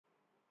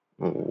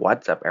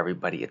What's up,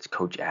 everybody? It's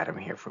Coach Adam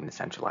here from the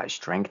Centralized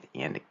Strength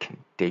and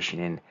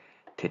Conditioning.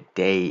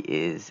 Today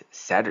is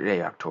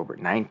Saturday, October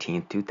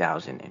 19th,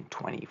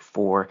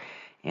 2024,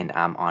 and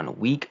I'm on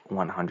week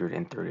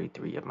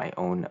 133 of my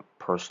own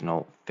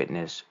personal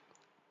fitness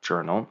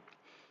journal.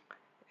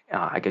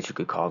 I guess you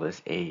could call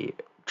this a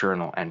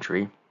journal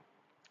entry.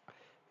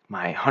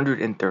 My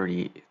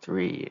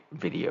 133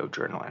 video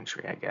journal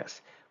entry, I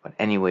guess. But,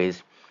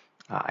 anyways,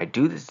 I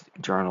do this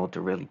journal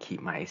to really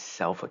keep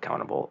myself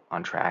accountable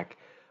on track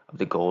of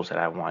the goals that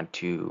I want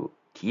to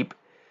keep,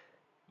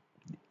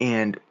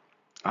 and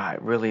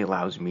it really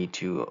allows me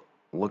to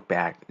look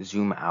back,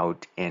 zoom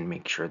out, and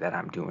make sure that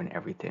I'm doing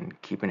everything,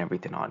 keeping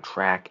everything on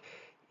track,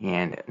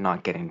 and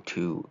not getting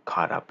too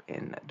caught up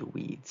in the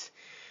weeds.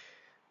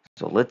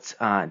 So let's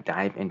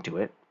dive into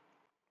it.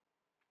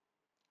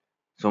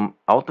 So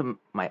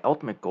my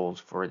ultimate goals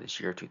for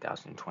this year,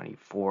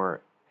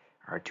 2024,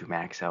 are to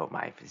max out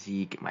my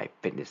physique, my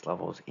fitness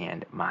levels,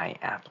 and my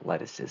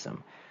athleticism.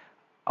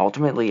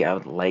 Ultimately, I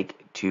would like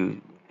to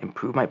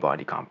improve my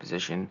body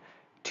composition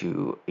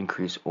to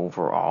increase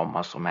overall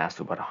muscle mass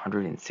to about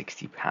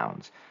 160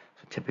 pounds.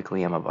 So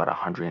typically, I'm about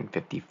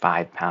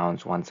 155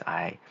 pounds once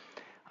I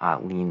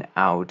lean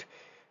out,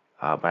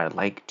 but I'd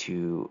like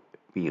to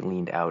be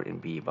leaned out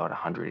and be about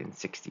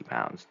 160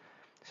 pounds.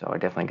 So I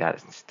definitely got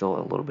still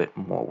a little bit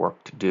more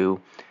work to do.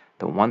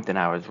 The one thing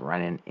I was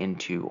running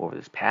into over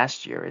this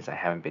past year is I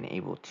haven't been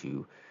able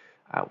to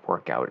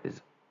work out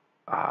as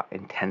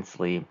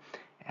intensely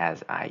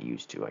as I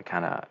used to. I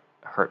kind of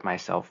hurt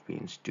myself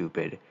being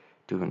stupid,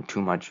 doing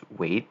too much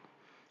weight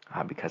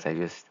because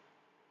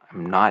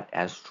I'm not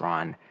as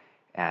strong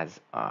as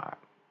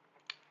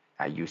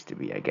I used to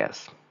be, I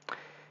guess.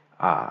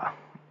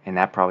 And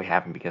that probably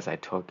happened because when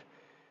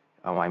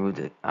I moved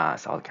to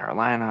South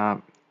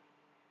Carolina,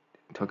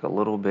 took a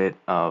little bit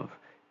of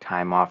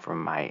time off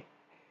from my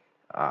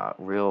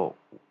real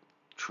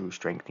true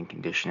strength and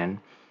conditioning.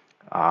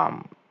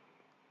 And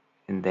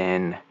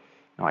then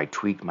I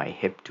tweaked my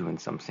hip doing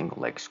some single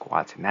leg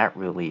squats, and that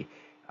really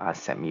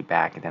set me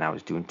back. And then I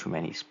was doing too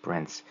many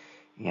sprints,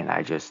 and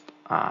I just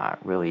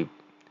really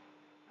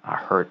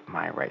hurt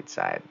my right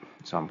side.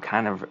 So I'm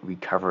kind of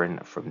recovering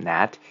from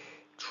that,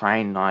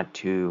 trying not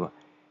to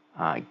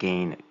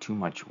gain too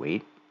much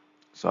weight.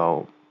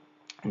 So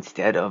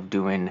instead of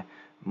doing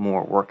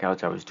more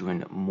workouts, I was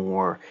doing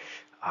more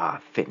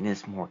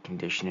fitness, more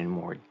conditioning,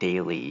 more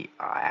daily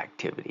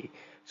activity.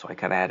 So I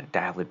kind of had to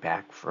dial it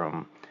back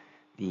from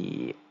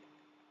the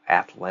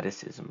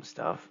athleticism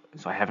stuff.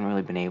 So I haven't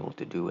really been able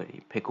to do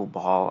any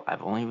pickleball.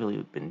 I've only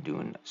really been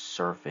doing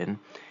surfing.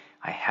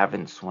 I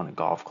haven't swung a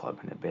golf club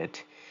in a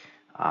bit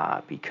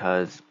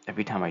because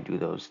every time I do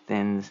those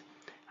things,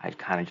 I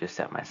kind of just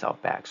set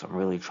myself back. So I'm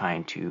really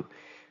trying to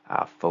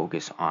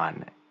focus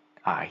on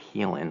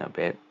healing a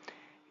bit.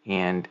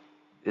 And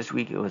this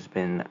week it has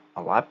been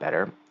a lot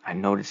better. I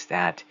noticed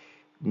that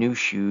new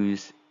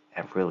shoes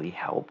have really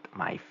helped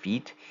my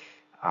feet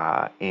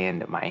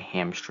and my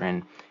hamstring,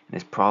 and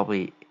it's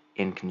probably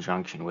in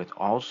conjunction with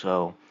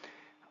also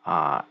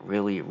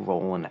really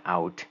rolling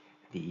out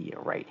the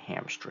right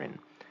hamstring.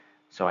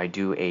 So I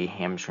do a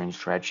hamstring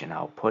stretch, and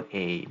I'll put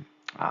a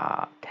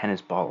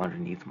tennis ball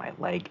underneath my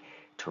leg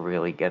to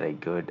really get a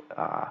good,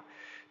 to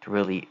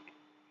really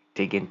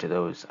dig into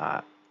those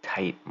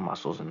tight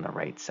muscles in the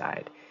right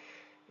side.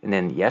 And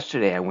then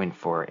yesterday I went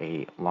for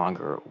a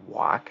longer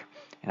walk,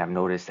 and I've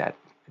noticed that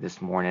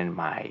this morning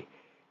my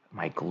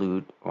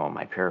glute, well,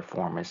 my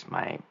piriformis,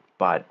 my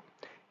butt,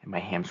 and my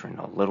hamstring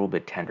are a little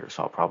bit tender,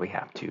 so I'll probably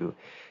have to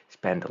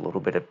spend a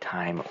little bit of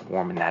time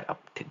warming that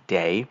up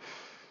today.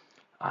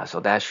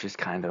 So that's just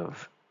kind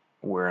of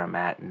where I'm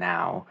at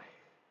now,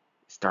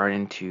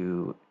 starting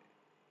to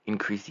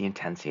increase the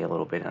intensity a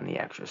little bit on the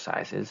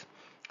exercises.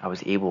 I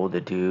was able to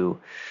do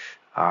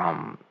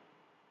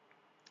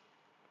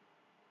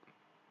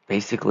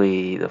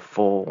basically the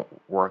full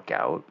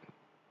workout.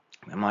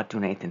 I'm not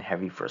doing anything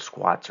heavy for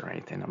squats or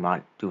anything. I'm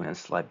not doing a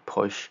sled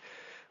push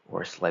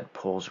or sled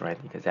pulls or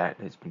anything because that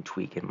has been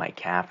tweaking my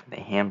calf and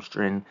the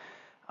hamstring.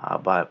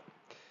 But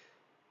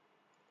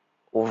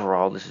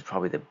overall, this is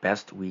probably the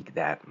best week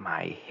that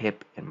my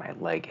hip and my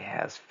leg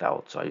has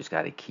felt. So I just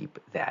got to keep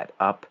that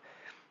up.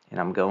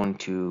 And I'm going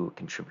to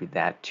contribute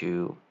that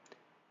to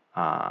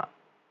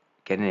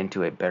getting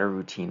into a better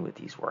routine with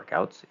these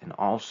workouts, and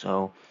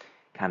also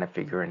kind of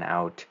figuring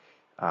out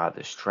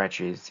the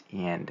stretches.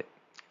 And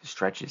the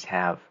stretches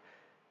have,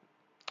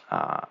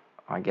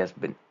 I guess,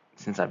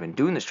 since I've been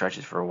doing the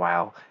stretches for a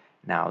while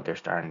now, they're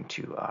starting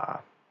to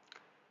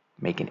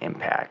make an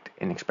impact,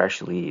 and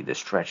especially the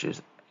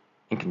stretches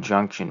in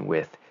conjunction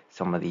with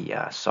some of the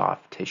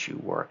soft tissue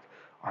work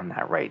on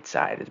that right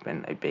side has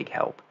been a big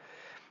help.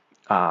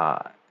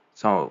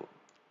 So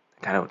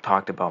kind of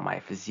talked about my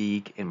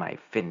physique and my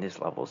fitness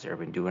levels there. I've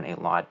been doing a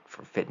lot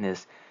for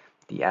fitness.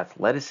 The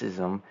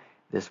athleticism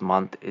this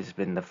month has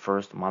been the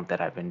first month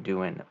that I've been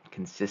doing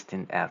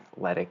consistent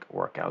athletic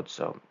workouts,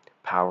 so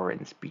power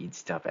and speed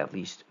stuff at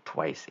least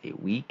twice a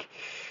week.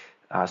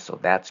 So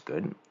that's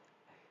good.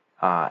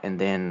 And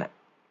then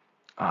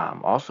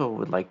Also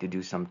would like to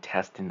do some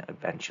testing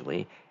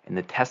eventually. And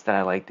the test that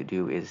I like to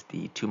do is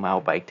the 2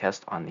 mile bike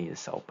test on the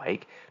Assault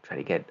bike. Try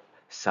to get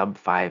sub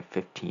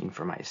 5:15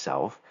 for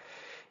myself.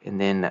 And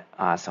then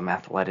some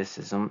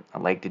athleticism. I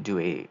like to do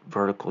a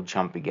vertical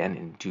jump again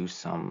and do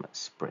some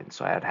sprints.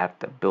 So I'd have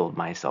to build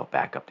myself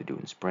back up to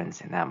doing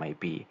sprints, and that might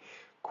be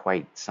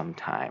quite some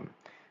time.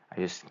 I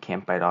just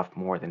can't bite off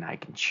more than I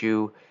can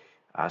chew,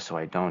 so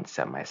I don't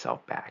set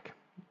myself back.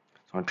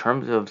 So in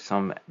terms of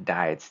some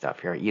diet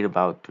stuff here, I eat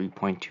about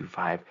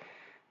 3.25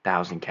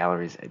 thousand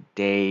calories a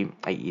day.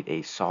 I eat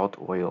a salt,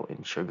 oil,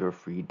 and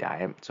sugar-free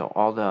diet. So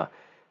all the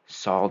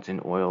salts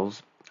and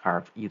oils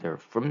are either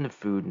from the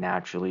food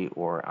naturally,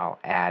 or I'll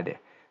add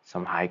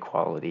some high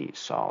quality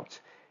salts.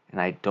 And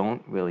I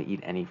don't really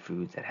eat any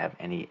foods that have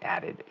any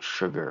added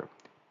sugar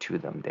to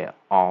them. They're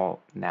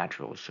all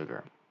natural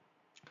sugar.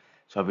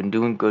 So I've been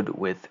doing good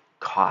with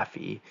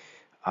coffee.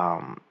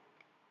 Um,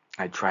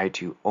 I try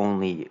to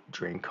only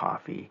drink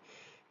coffee,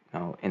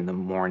 in the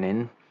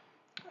morning,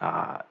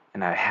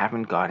 and I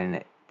haven't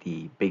gotten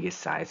the biggest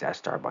size at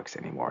Starbucks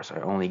anymore. So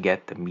I only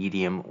get the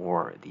medium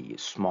or the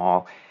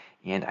small,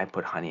 and I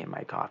put honey in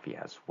my coffee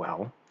as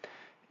well.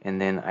 And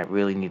then I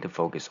really need to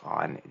focus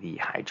on the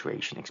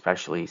hydration,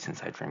 especially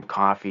since I drink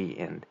coffee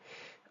and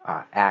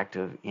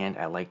active, and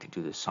I like to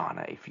do the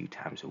sauna a few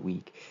times a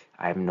week.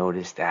 I've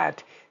noticed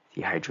that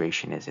the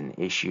hydration is an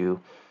issue.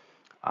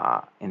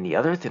 And the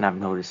other thing I've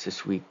noticed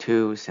this week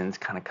too, since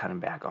kind of cutting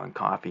back on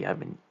coffee, I've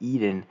been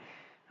eating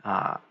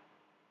uh,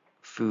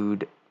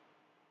 food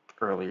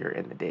earlier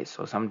in the day.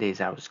 So some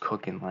days I was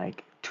cooking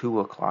like 2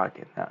 o'clock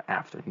in the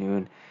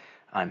afternoon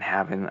and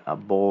having a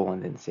bowl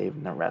and then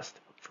saving the rest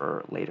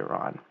for later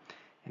on.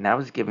 And that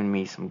was giving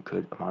me some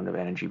good amount of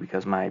energy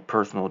because my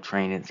personal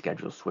training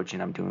schedule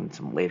switching. I'm doing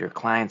some later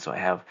clients, so I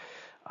have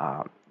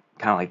kind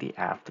of like the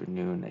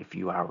afternoon, a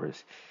few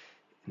hours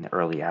in the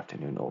early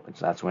afternoon open.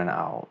 So that's when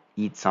I'll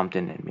eat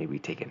something and maybe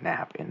take a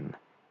nap and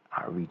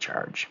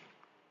recharge.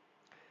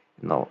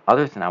 And the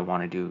other thing I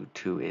want to do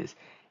too is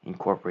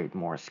incorporate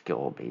more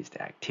skill-based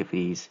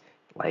activities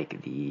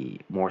like the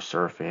more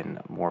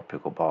surfing, more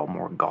pickleball,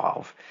 more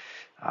golf,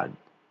 uh,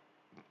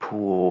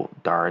 pool,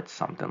 darts,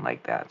 something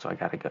like that. So I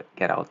got to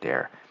get out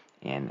there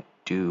and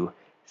do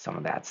some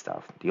of that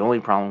stuff. The only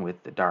problem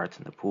with the darts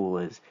and the pool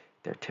is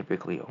they're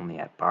typically only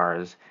at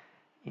bars,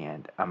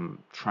 and I'm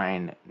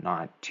trying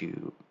not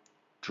to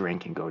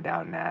drink and go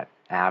down that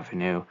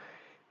avenue.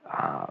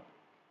 Uh,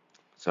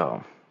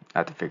 so I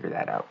have to figure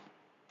that out.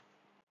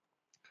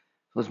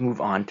 Let's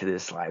move on to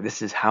this slide.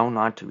 This is how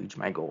not to reach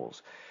my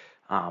goals.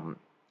 Um,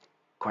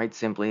 Quite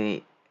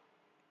simply,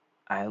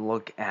 I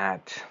look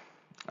at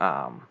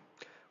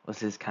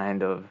this is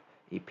kind of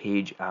a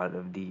page out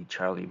of the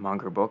Charlie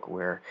Munger book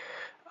where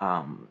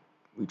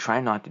we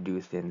try not to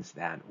do things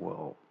that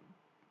will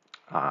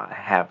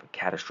have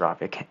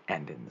catastrophic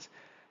endings.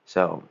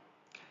 So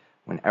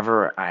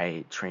whenever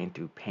I train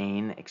through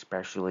pain,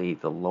 especially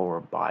the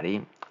lower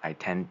body, I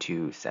tend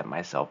to set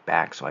myself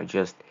back. So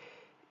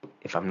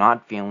if I'm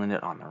not feeling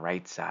it on the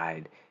right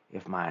side,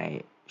 if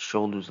my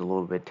shoulder's a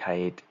little bit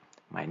tight,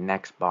 my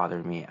neck's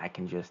bothering me, I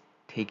can just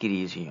take it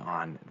easy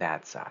on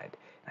that side.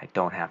 I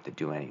don't have to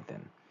do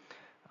anything.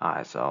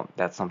 So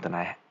that's something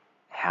I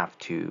have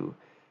to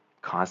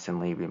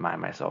constantly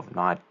remind myself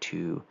not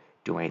to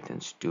do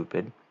anything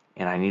stupid.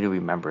 And I need to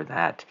remember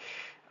that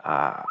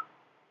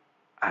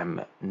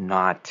I'm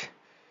not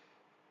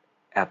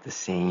at the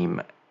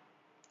same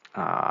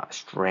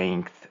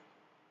strength,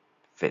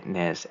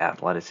 fitness,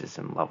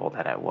 athleticism level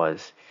that I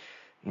was,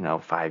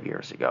 5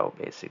 years ago,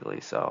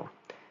 basically. So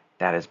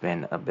that has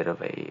been a bit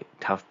of a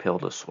tough pill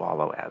to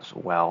swallow as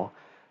well.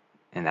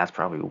 And that's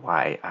probably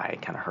why I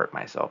kind of hurt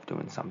myself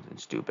doing something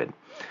stupid.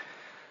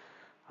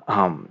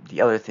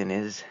 The other thing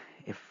is,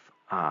 if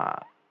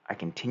I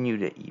continue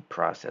to eat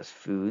processed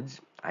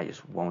foods, I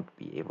just won't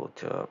be able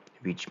to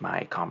reach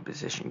my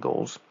composition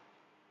goals.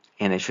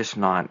 And it's just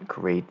not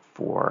great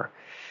for,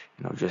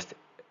 just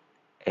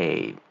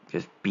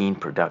being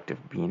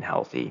productive, being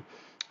healthy.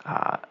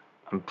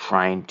 I'm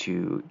trying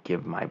to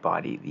give my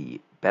body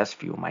the best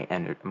fuel,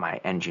 my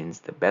engines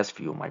the best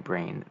fuel, my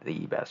brain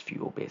the best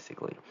fuel,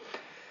 basically.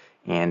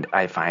 And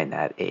I find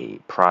that a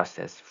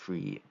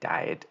process-free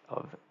diet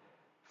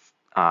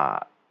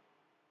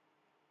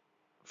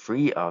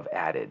free of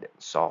added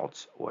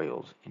salts,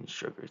 oils, and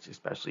sugars,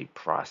 especially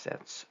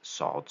processed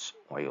salts,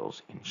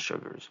 oils, and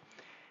sugars.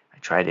 I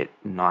try to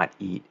not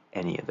eat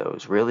any of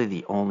those. Really,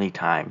 the only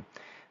time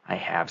I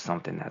have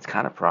something that's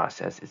kind of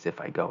processed is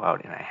if I go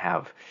out and I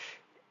have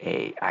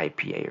a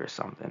IPA or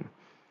something.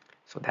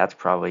 So that's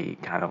probably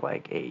kind of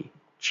like a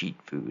cheat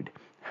food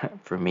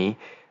for me.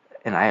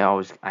 And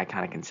I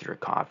kind of consider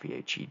coffee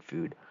a cheat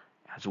food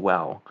as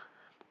well.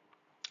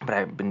 But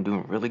I've been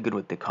doing really good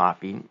with the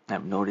coffee.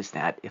 I've noticed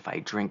that if I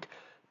drink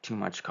too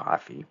much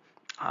coffee,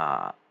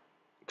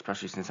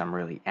 especially since I'm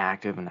really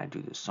active and I do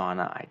the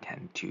sauna, I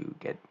tend to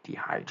get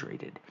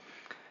dehydrated.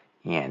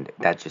 And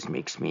that just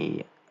makes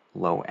me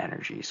low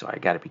energy. So I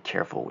got to be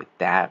careful with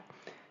that.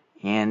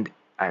 And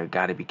I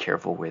got to be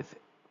careful with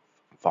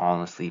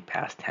falling asleep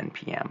past 10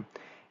 p.m.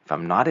 If if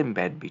I'm not in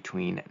bed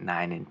between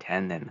 9 and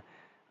 10, then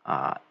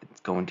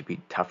it's going to be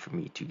tough for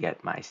me to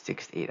get my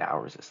 6 to 8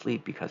 hours of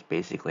sleep, because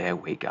basically I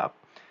wake up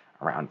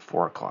around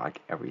 4 o'clock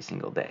every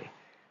single day.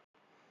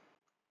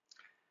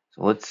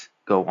 So let's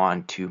go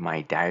on to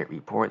my diet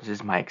report. This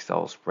is my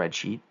Excel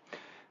spreadsheet.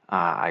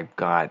 I've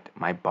got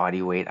my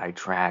body weight. I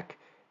track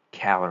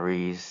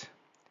calories,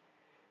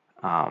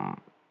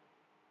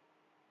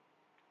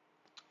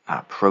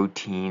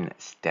 protein,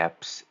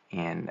 steps,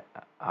 and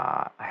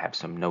I have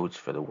some notes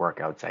for the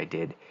workouts I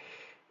did,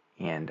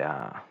 and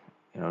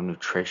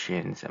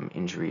nutrition, some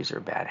injuries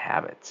or bad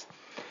habits.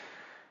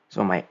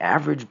 So my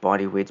average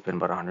body weight's been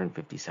about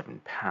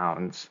 157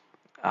 pounds.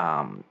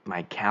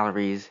 My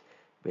calories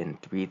been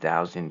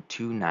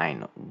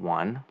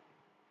 3,291.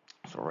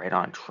 So right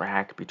on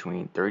track,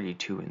 between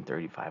 32 and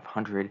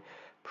 3,500.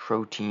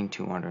 Protein,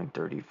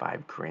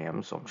 235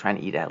 grams. So I'm trying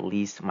to eat at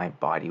least my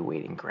body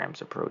weight in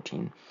grams of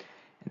protein.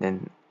 And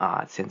then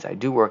since I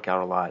do work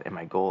out a lot and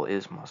my goal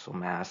is muscle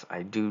mass,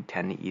 I do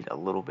tend to eat a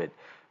little bit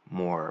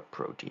more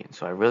protein.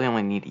 So I really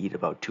only need to eat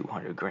about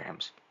 200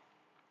 grams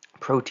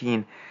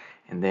protein,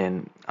 and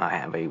then I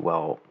have a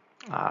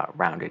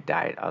well-rounded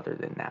diet other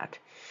than that.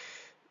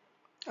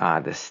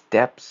 The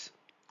steps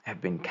have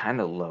been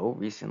kind of low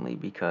recently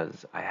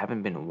because I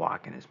haven't been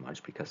walking as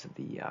much because of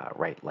the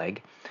right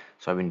leg.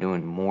 So I've been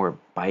doing more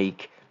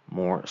bike,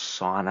 more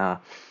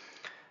sauna.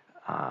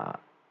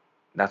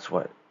 That's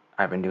what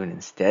I've been doing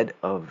instead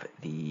of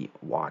the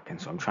walk. And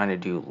so I'm trying to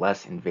do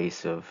less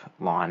invasive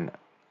long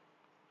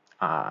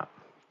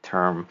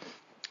term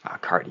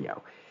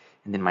cardio.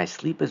 And then my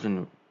sleep has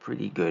been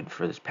pretty good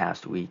for this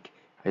past week.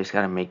 I just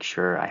got to make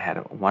sure. I had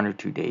 1 or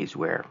 2 days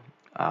where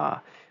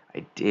I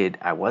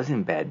was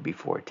in bed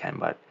before 10,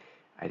 but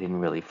I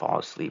didn't really fall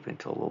asleep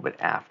until a little bit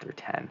after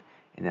 10.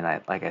 And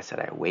then like I said,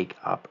 I wake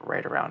up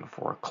right around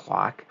 4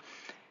 o'clock,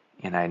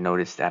 and I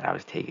noticed that I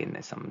was taking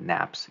some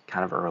naps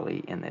kind of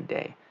early in the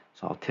day.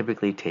 So I'll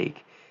typically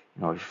take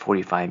a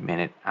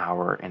 45-minute,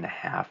 hour and a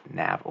half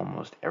nap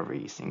almost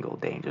every single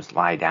day, and just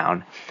lie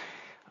down.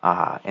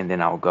 And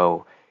then I'll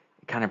go.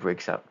 It kind of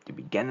breaks up the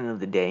beginning of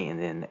the day and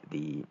then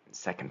the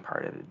second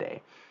part of the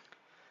day.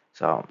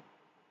 So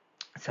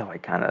that's how I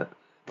kind of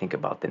think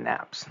about the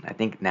naps. And I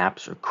think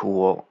naps are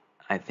cool.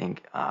 I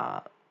think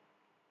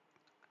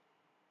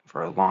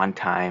for a long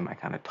time I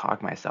kind of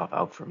talked myself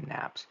out from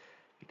naps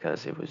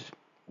because it was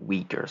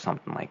weak or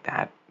something like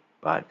that.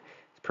 But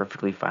it's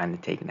perfectly fine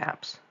to take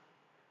naps.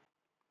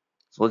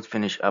 So let's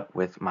finish up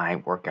with my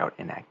workout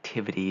and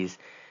activities.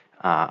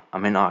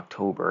 I'm in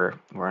October.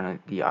 We're in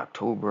the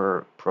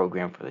October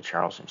program for the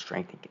Charleston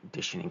Strength and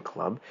Conditioning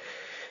Club.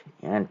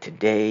 And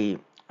today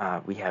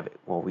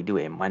we do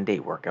a Monday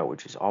workout,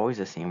 which is always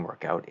the same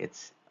workout.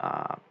 It's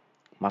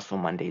Muscle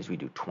Mondays. We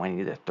do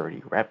 20 to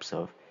 30 reps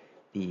of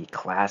the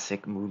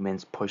classic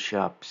movements: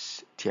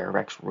 push-ups,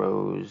 TRX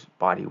rows,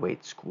 body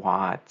weight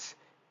squats,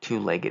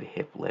 two-legged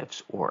hip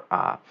lifts, or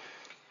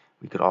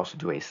we could also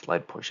do a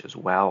sled push as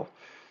well.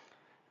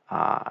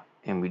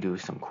 And we do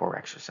some core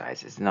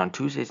exercises. And on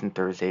Tuesdays and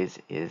Thursdays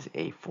is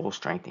a full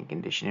strength and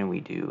conditioning. We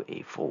do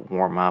a full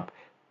warm-up,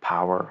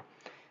 power,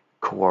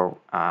 core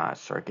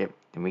circuit.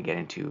 Then we get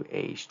into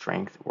a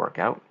strength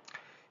workout.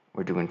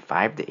 We're doing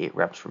 5 to 8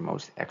 reps for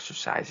most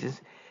exercises.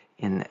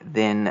 And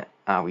then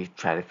we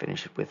try to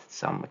finish it with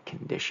some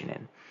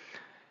conditioning.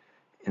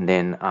 And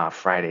then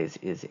Fridays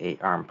is a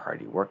arm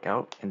party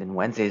workout. And then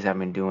Wednesdays I've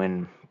been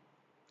doing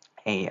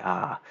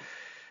a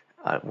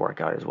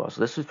workout as well. So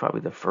this was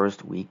probably the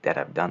first week that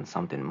I've done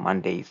something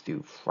Monday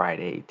through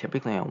Friday.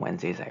 Typically on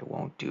Wednesdays I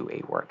won't do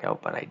a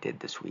workout, but I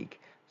did this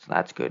week, so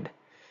that's good.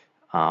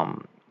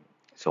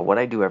 So what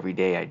I do every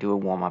day, I do a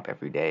warm-up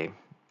every day. I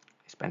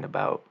spend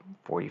about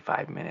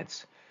 45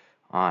 minutes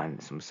on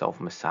some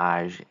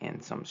self-massage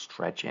and some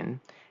stretching.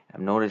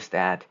 I've noticed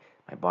that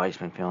my body's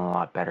been feeling a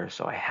lot better,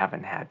 so I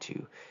haven't had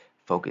to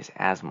focus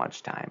as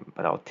much time,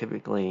 but I'll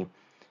typically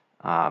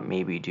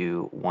maybe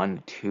do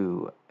 1 to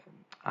 2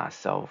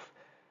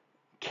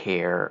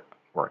 self-care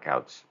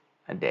workouts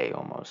a day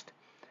almost.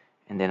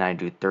 And then I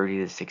do 30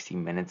 to 60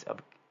 minutes of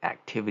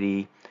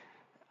activity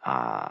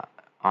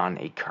on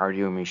a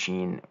cardio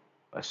machine,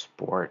 a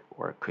sport,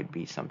 or it could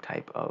be some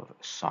type of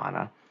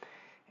sauna.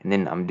 And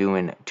then I'm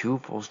doing 2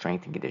 full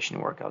strength and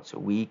conditioning workouts a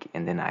week,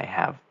 and then I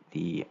have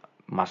the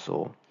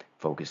muscle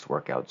focused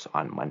workouts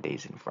on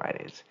Mondays and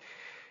Fridays.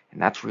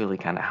 And that's really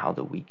kind of how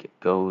the week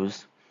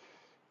goes.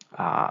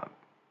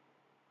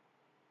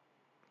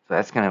 So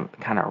that's going to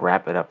kind of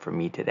wrap it up for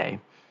me today.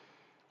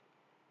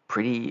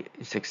 Pretty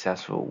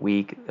successful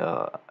week.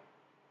 The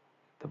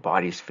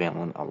body's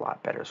feeling a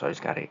lot better, so I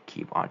just got to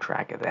keep on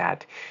track of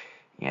that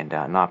and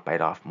not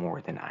bite off more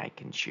than I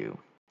can chew.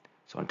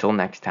 So until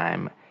next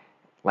time,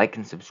 like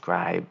and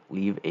subscribe,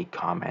 leave a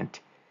comment,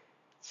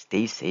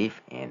 stay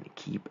safe, and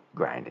keep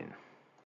grinding.